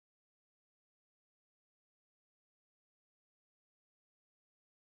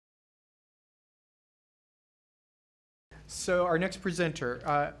So our next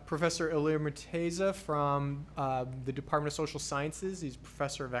presenter, Professor Ilir Muteza from the Department of Social Sciences. He's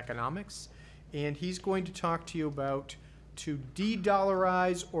Professor of Economics. And he's going to talk to you about to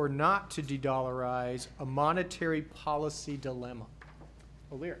de-dollarize or not to de-dollarize, a monetary policy dilemma.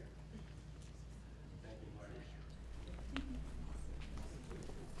 Ilir.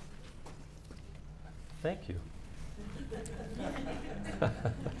 Thank you.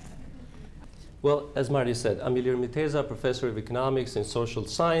 Well, as Marty said, I'm Ilir Muteza, Professor of Economics and Social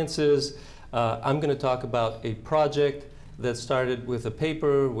Sciences. I'm going to talk about a project that started with a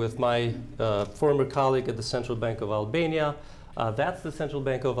paper with my former colleague at the Central Bank of Albania. That's the Central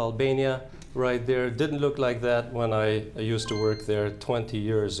Bank of Albania right there. Didn't look like that when I used to work there 20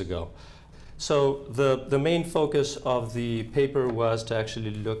 years ago. So the main focus of the paper was to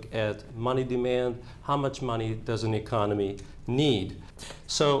actually look at money demand. How much money does an economy need?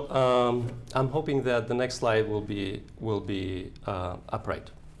 So I'm hoping that the next slide will be upright.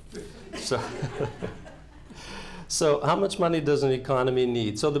 So how much money does an economy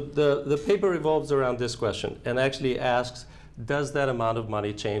need? So the paper revolves around this question and actually asks, does that amount of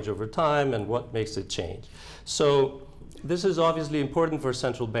money change over time and what makes it change? So this is obviously important for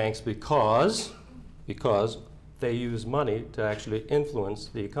central banks because they use money to actually influence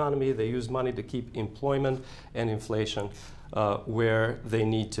the economy. They use money to keep employment and inflation where they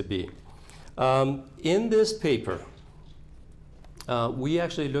need to be. In this paper, we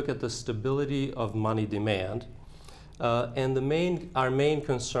actually look at the stability of money demand. And our main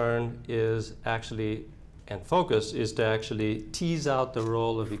concern is actually, and focus is to actually tease out the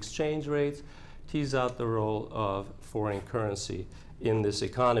role of exchange rates, tease out the role of foreign currency in this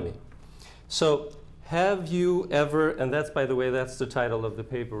economy. So have you ever, and that's, by the way, that's the title of the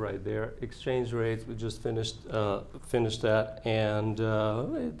paper right there, exchange rates. We just finished that, and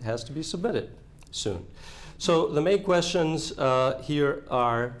it has to be submitted soon. So the main questions here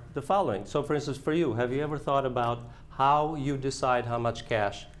are the following. So for instance, for you, have you ever thought about how you decide how much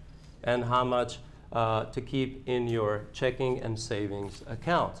cash and how much to keep in your checking and savings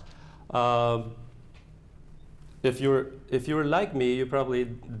accounts? If you're like me, you probably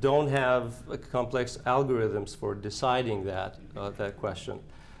don't have complex algorithms for deciding that question,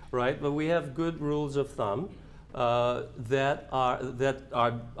 right? But we have good rules of thumb that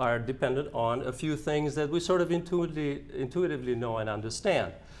are dependent on a few things that we sort of intuitively know and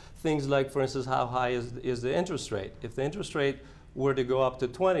understand. Things like, for instance, how high is the interest rate? If the interest rate were to go up to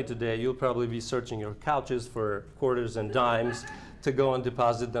 20 today, you'll probably be searching your couches for quarters and dimes to go and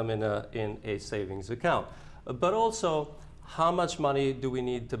deposit them in a savings account. But also, how much money do we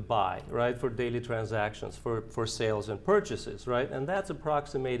need to buy, right, for daily transactions, for sales and purchases, right? And that's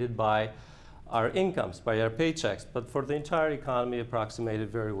approximated by our incomes, by our paychecks, but for the entire economy, approximated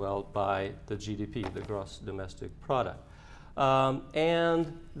very well by the GDP, the gross domestic product.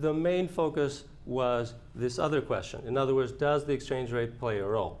 And the main focus was this other question. In other words, does the exchange rate play a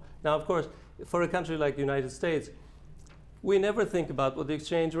role? Now, of course, for a country like the United States, we never think about what the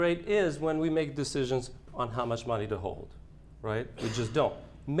exchange rate is when we make decisions on how much money to hold, right? We just don't.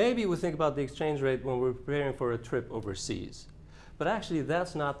 Maybe we think about the exchange rate when we're preparing for a trip overseas. But actually,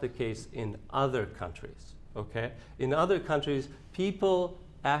 that's not the case in other countries, okay? In other countries, people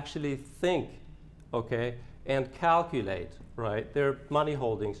actually think, okay, and calculate, right, their money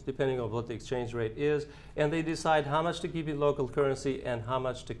holdings depending on what the exchange rate is, and they decide how much to keep in local currency and how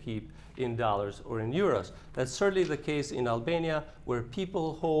much to keep in dollars or in euros. That's certainly the case in Albania, where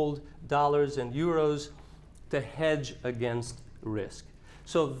people hold dollars and euros to hedge against risk.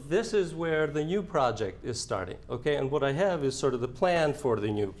 So this is where the new project is starting, okay? And what I have is sort of the plan for the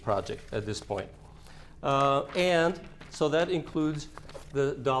new project at this point. And so that includes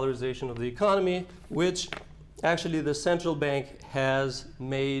the dollarization of the economy, which actually the central bank has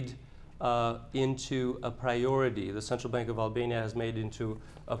made into a priority. The Central Bank of Albania has made into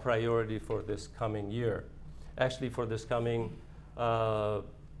a priority for this coming year. Actually, for this coming 5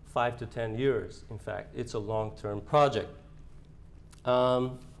 to 10 years, in fact. It's a long-term project.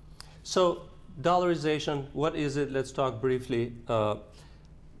 So dollarization, what is it? Let's talk briefly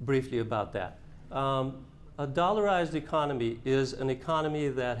about that. A dollarized economy is an economy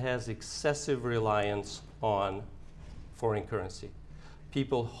that has excessive reliance on foreign currency.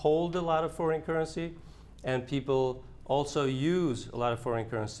 People hold a lot of foreign currency, and people also use a lot of foreign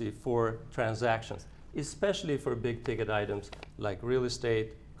currency for transactions, especially for big-ticket items like real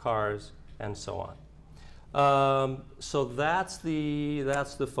estate, cars, and so on. So that's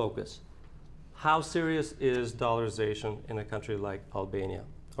the focus. How serious is dollarization in a country like Albania,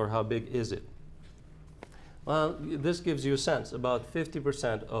 or how big is it? Well, this gives you a sense. About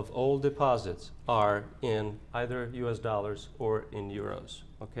 50% of all deposits are in either US dollars or in euros,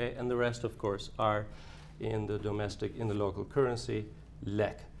 okay? And the rest, of course, are in the domestic, in the local currency,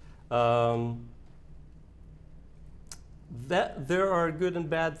 lek. There are good and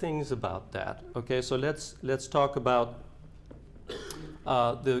bad things about that, okay? So let's talk about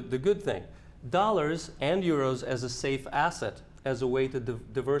the good thing. Dollars and euros as a safe asset, as a way to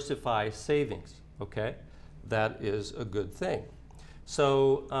diversify savings, okay? That is a good thing.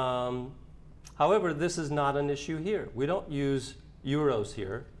 So, however, this is not an issue here. We don't use euros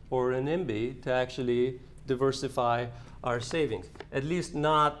here or renminbi to actually diversify our savings. At least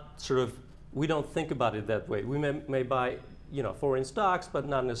not sort of, we don't think about it that way. We may buy, you know, foreign stocks, but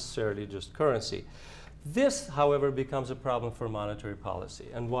not necessarily just currency. This, however, becomes a problem for monetary policy.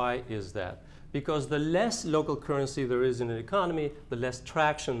 And why is that? Because the less local currency there is in an economy, the less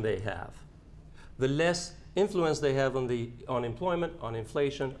traction they have. The less influence they have on the unemployment, on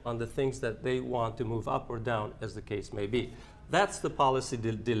inflation, on the things that they want to move up or down, as the case may be. That's the policy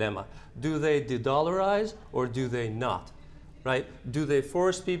dilemma. Do they de-dollarize or do they not? Right? Do they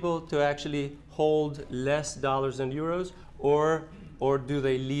force people to actually hold less dollars and euros, or do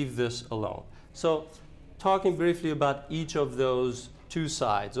they leave this alone? So, talking briefly about each of those two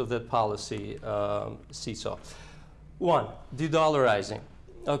sides of that policy seesaw. One, de-dollarizing.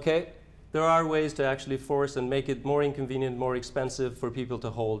 Okay? There are ways to actually force and make it more inconvenient, more expensive for people to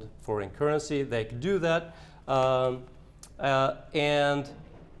hold foreign currency. They could do that. And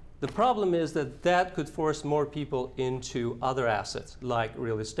the problem is that that could force more people into other assets, like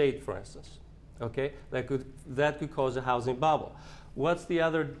real estate, for instance. Okay? That could cause a housing bubble. What's the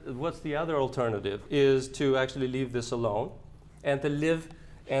other alternative? Is to actually leave this alone and to live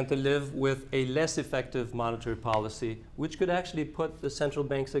with a less effective monetary policy, which could actually put the central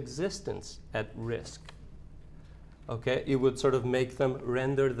bank's existence at risk. Okay? It would sort of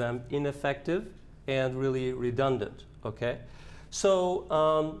render them ineffective and really redundant. Okay?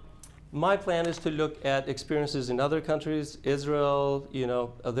 So my plan is to look at experiences in other countries. Israel, you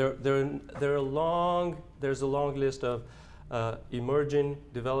know, there's a long list of emerging,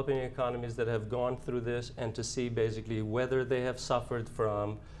 developing economies that have gone through this, and to see basically whether they have suffered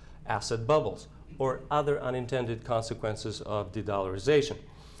from asset bubbles or other unintended consequences of de-dollarization.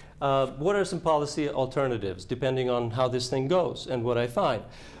 What are some policy alternatives, depending on how this thing goes and what I find?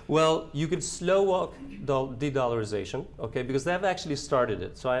 Well, you could slow walk de-dollarization, okay, because they've actually started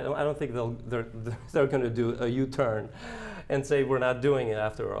it. So I don't think they're going to do a U-turn and say we're not doing it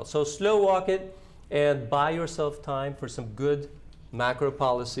after all. So slow walk it and buy yourself time for some good macro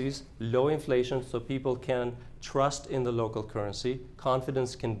policies, low inflation, so people can trust in the local currency,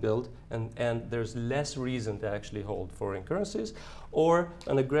 confidence can build, and there's less reason to actually hold foreign currencies, or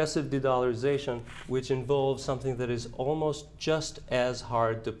an aggressive de-dollarization, which involves something that is almost just as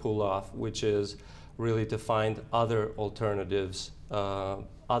hard to pull off, which is really to find other alternatives,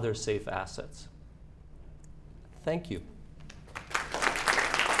 other safe assets. Thank you.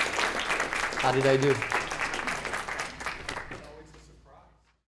 How did I do?